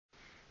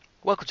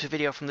Welcome to a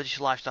video from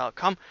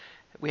thedigitallife.com.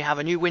 We have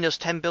a new Windows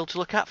 10 build to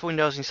look at for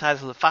Windows inside of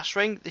the fast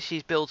ring. This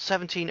is build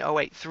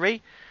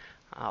 17083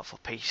 for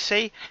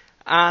PC.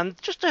 And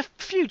just a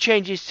few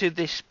changes to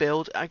this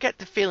build. I get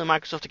the feeling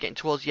Microsoft are getting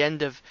towards the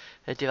end of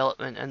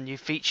development and new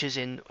features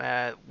in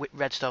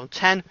Redstone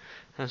 10.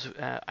 As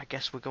I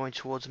guess we're going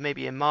towards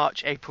maybe a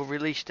March, April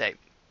release date.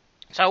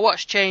 So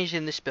what's changed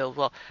in this build?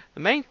 Well,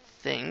 the main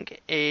thing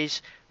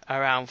is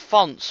around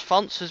fonts.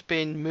 Fonts has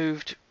been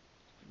moved,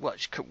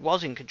 which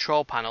was in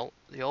control panel,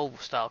 the old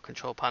style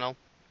control panel,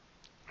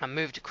 and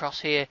moved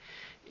across here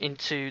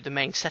into the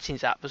main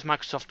settings app as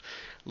Microsoft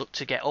looked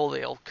to get all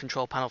the old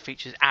control panel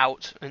features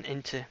out and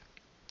into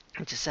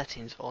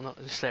settings, or not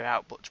necessarily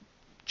out, but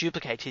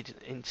duplicated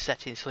in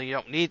settings so you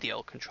don't need the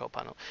old control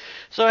panel.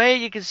 So here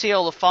you can see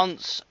all the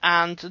fonts,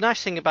 and the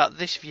nice thing about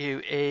this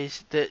view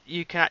is that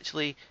you can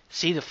actually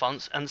see the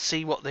fonts and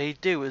see what they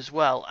do as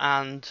well,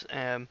 and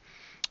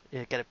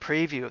you get a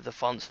preview of the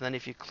fonts. And then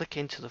if you click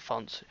into the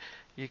fonts,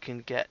 you can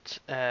get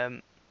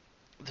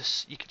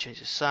this. You can change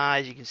the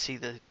size. You can see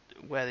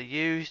where they're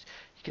used.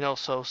 You can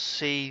also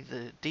see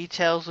the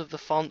details of the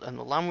font and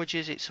the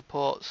languages it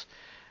supports,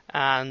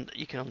 and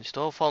you can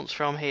uninstall fonts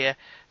from here.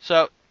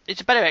 So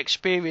it's a better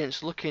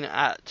experience looking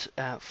at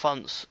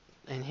fonts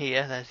in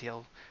here. There's the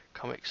old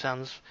Comic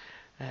Sans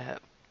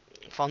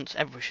fonts.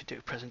 Everybody should do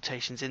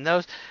presentations in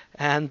those,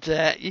 and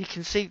you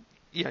can see.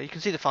 You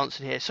can see the fonts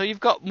in here. So you've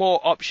got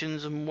more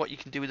options on what you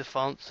can do with the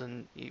fonts,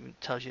 and it even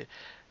tells you.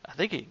 I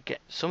think you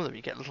get some of them.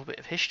 You get a little bit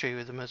of history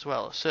with them as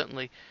well.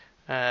 Certainly,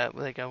 there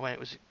you go. When it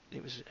was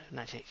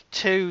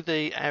 1982,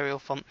 the Arial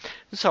font,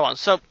 and so on.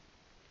 So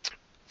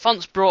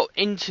fonts brought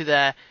into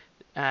there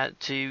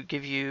to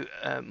give you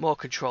more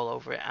control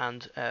over it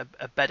and a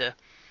better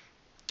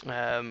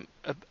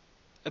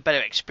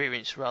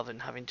experience rather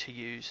than having to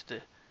use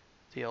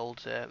the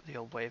old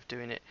way of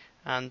doing it.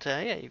 And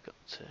yeah, you've got.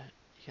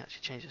 You can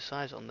actually change the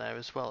size on there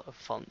as well of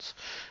fonts,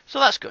 so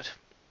that's good.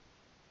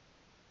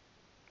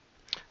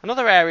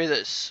 Another area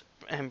that's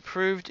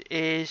improved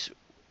is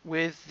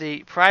with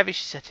the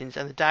privacy settings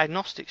and the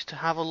diagnostics, to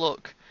have a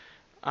look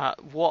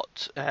at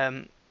what's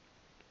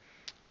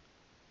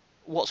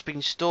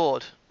being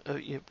stored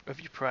of your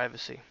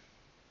privacy.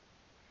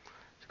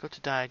 So go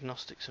to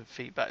diagnostics and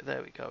feedback.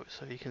 There we go.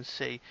 So you can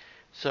see.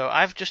 So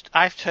I've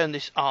turned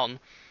this on.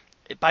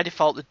 By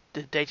default,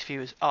 the data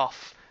view is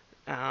off.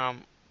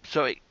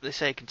 So they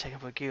say it can take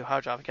up a gig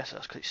hard drive. I guess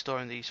that's because it's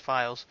storing these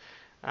files,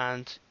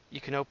 and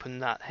you can open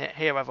that.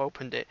 Here I've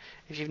opened it.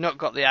 If you've not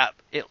got the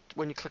app,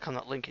 when you click on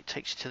that link, it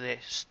takes you to the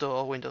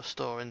store, Windows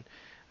Store, and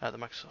the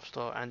Microsoft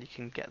Store, and you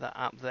can get that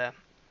app there.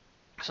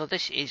 So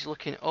this is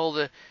looking at all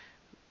the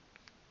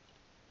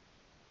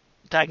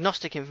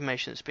diagnostic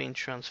information that's being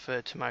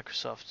transferred to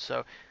Microsoft.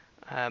 So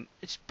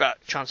it's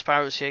about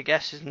transparency, I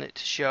guess, isn't it,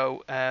 to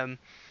show.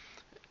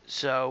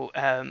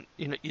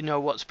 You know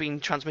what's being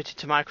transmitted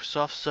to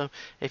Microsoft. So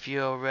if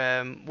you're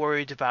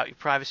worried about your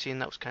privacy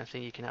and that kind of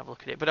thing, you can have a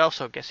look at it. But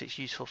also, I guess it's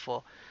useful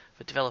for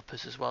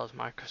developers as well as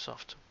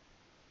Microsoft.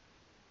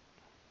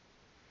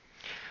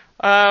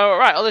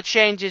 Right, other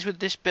changes with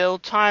this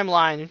build.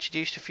 Timeline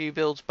introduced a few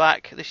builds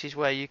back. This is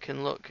where you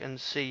can look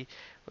and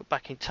look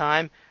back in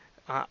time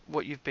at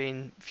what you've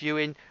been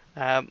viewing.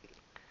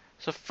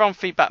 So from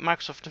feedback,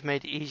 Microsoft have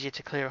made it easier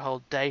to clear a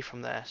whole day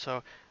from there.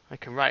 So I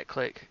can right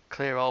click,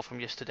 clear all from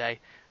yesterday,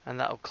 and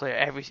that'll clear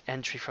every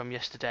entry from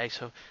yesterday.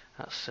 So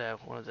that's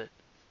one of the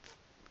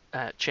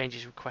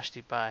changes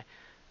requested by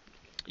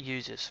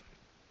users.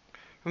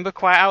 Remember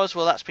quiet hours?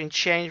 Well, that's been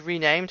changed,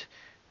 renamed,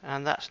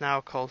 and that's now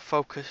called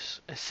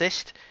Focus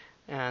Assist,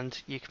 and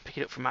you can pick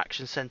it up from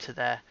Action Center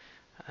there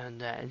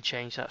and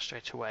change that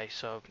straight away.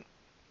 So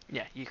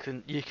yeah, you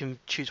can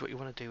choose what you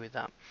want to do with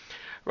that.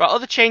 Right,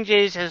 other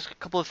changes, there's a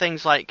couple of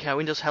things like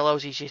Windows Hello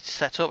is easier to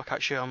set up. I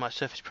can't show you on my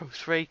Surface Pro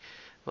 3.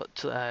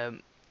 But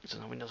it's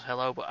not Windows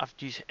Hello, but I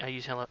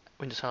use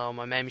Windows Hello on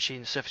my main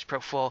machine, the Surface Pro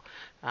 4,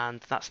 and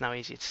that's now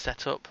easier to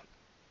set up.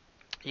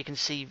 You can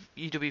see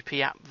UWP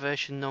app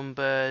version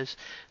numbers.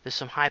 There's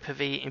some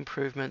Hyper-V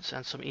improvements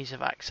and some ease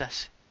of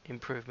access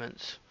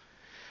improvements.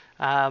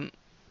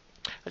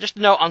 Just a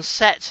note on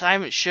sets. I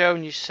haven't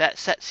shown you sets.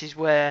 Sets is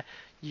where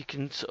you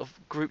can sort of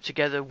group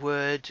together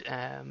Word,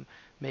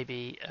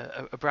 maybe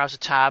a browser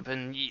tab,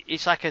 and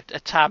it's like a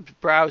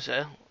tabbed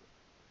browser.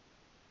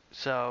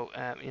 So,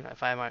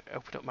 if I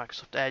open up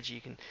Microsoft Edge, you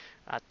can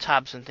add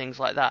tabs and things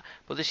like that.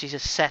 But this is a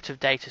set of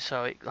data,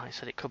 so like I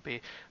said, it could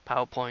be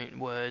PowerPoint,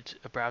 Word,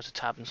 a browser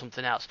tab, and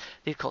something else.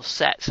 These are called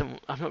sets, and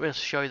I'm not able to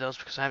show you those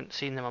because I haven't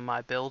seen them on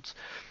my builds.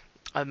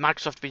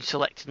 Microsoft have been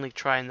selectively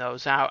trying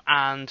those out,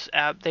 and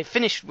they've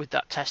finished with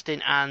that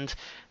testing, and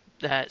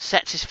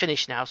sets is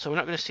finished now. So we're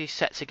not going to see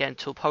sets again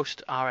until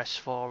post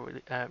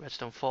RS4,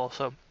 Redstone 4.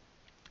 So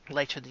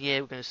later in the year,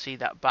 we're going to see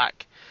that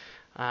back.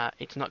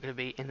 It's not going to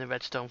be in the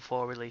Redstone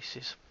 4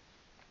 releases.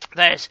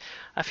 There's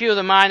a few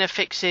other minor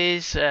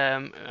fixes,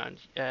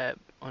 uninstalling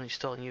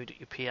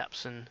UWP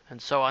apps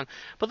and so on.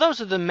 But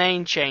those are the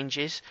main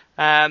changes.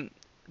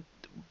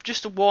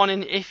 Just a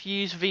warning, if you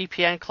use a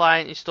VPN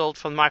client installed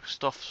from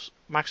Microsoft's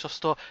Microsoft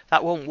Store,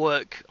 that won't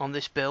work on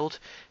this build.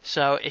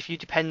 So if you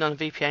depend on a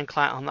VPN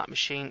client on that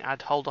machine,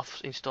 I'd hold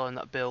off installing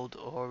that build,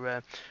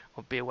 or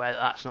be aware that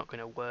that's not going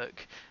to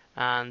work.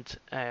 And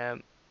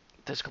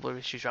there's a couple of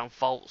issues around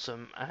faults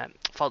and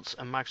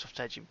Microsoft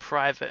Edge in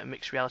private and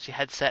mixed reality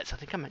headsets. I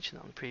think I mentioned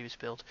that on the previous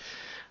build.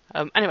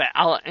 Anyway,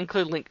 I'll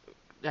include a link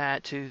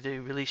to the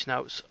release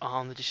notes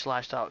on the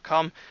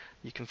digitallifestyle.com.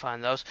 You can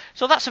find those.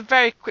 So that's a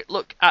very quick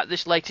look at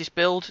this latest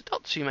build.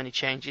 Not too many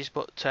changes,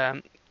 but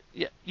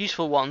yeah,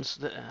 useful ones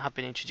that have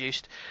been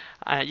introduced.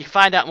 You can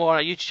find out more on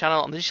our YouTube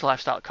channel on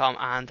digitallifestyle.com,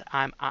 and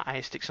I'm at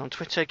ISTix on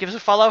Twitter. Give us a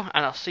follow,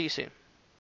 and I'll see you soon.